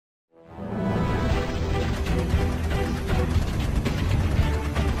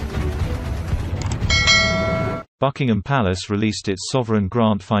Buckingham Palace released its sovereign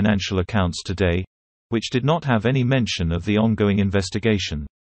grant financial accounts today, which did not have any mention of the ongoing investigation.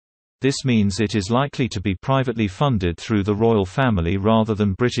 This means it is likely to be privately funded through the royal family rather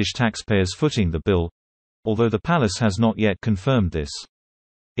than British taxpayers footing the bill, although the palace has not yet confirmed this.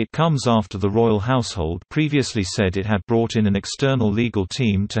 It comes after the royal household previously said it had brought in an external legal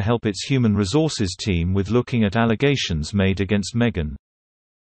team to help its human resources team with looking at allegations made against Meghan.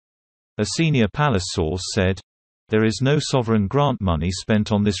 A senior palace source said, "There is no sovereign grant money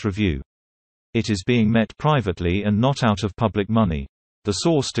spent on this review. It is being met privately and not out of public money." The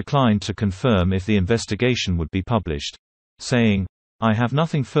source declined to confirm if the investigation would be published, saying, "I have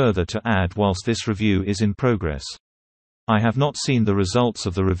nothing further to add whilst this review is in progress. I have not seen the results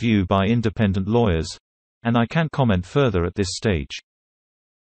of the review by independent lawyers, and I can't comment further at this stage."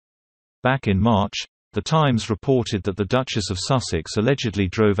 Back in March, The Times reported that the Duchess of Sussex allegedly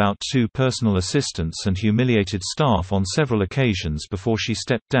drove out 2 personal assistants and humiliated staff on several occasions before she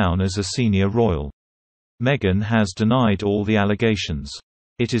stepped down as a senior royal. Meghan has denied all the allegations.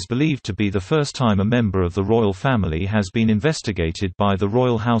 It is believed to be the first time a member of the royal family has been investigated by the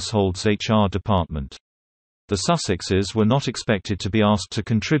royal household's HR department. The Sussexes were not expected to be asked to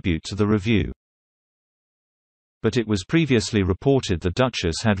contribute to the review. But it was previously reported the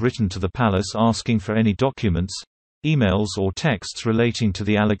Duchess had written to the palace asking for any documents, emails or texts relating to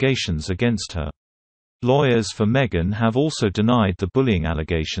the allegations against her. Lawyers for Meghan have also denied the bullying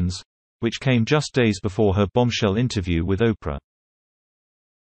allegations, which came just days before her bombshell interview with Oprah.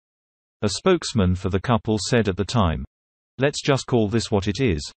 A spokesman for the couple said at the time, "Let's just call this what it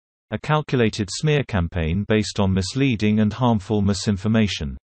is: a calculated smear campaign based on misleading and harmful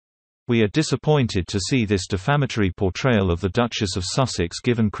misinformation. We are disappointed to see this defamatory portrayal of the Duchess of Sussex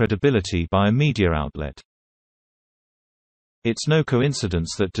given credibility by a media outlet. It's no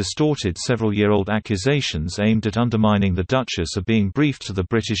coincidence that distorted several-year-old accusations aimed at undermining the Duchess are being briefed to the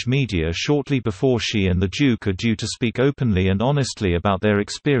British media shortly before she and the Duke are due to speak openly and honestly about their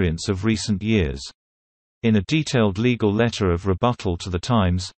experience of recent years. In a detailed legal letter of rebuttal to The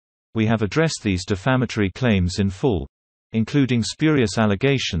Times, we have addressed these defamatory claims in full, including spurious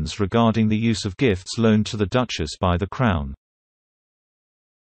allegations regarding the use of gifts loaned to the Duchess by the Crown.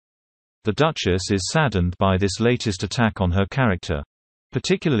 The Duchess is saddened by this latest attack on her character,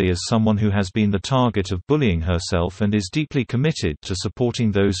 particularly as someone who has been the target of bullying herself and is deeply committed to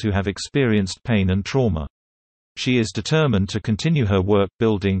supporting those who have experienced pain and trauma. She is determined to continue her work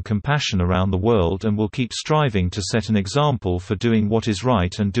building compassion around the world and will keep striving to set an example for doing what is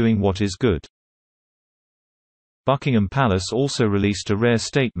right and doing what is good." Buckingham Palace also released a rare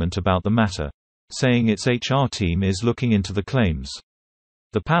statement about the matter, saying its HR team is looking into the claims.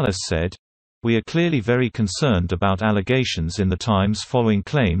 The palace said, "We are clearly very concerned about allegations in the Times following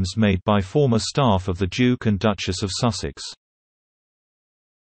claims made by former staff of the Duke and Duchess of Sussex.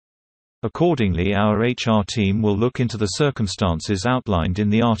 Accordingly, our HR team will look into the circumstances outlined in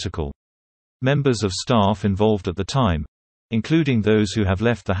the article. Members of staff involved at the time, including those who have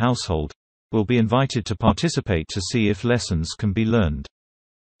left the household, will be invited to participate to see if lessons can be learned.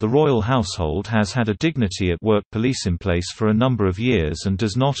 The royal household has had a dignity at work police in place for a number of years and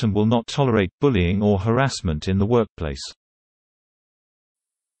does not and will not tolerate bullying or harassment in the workplace."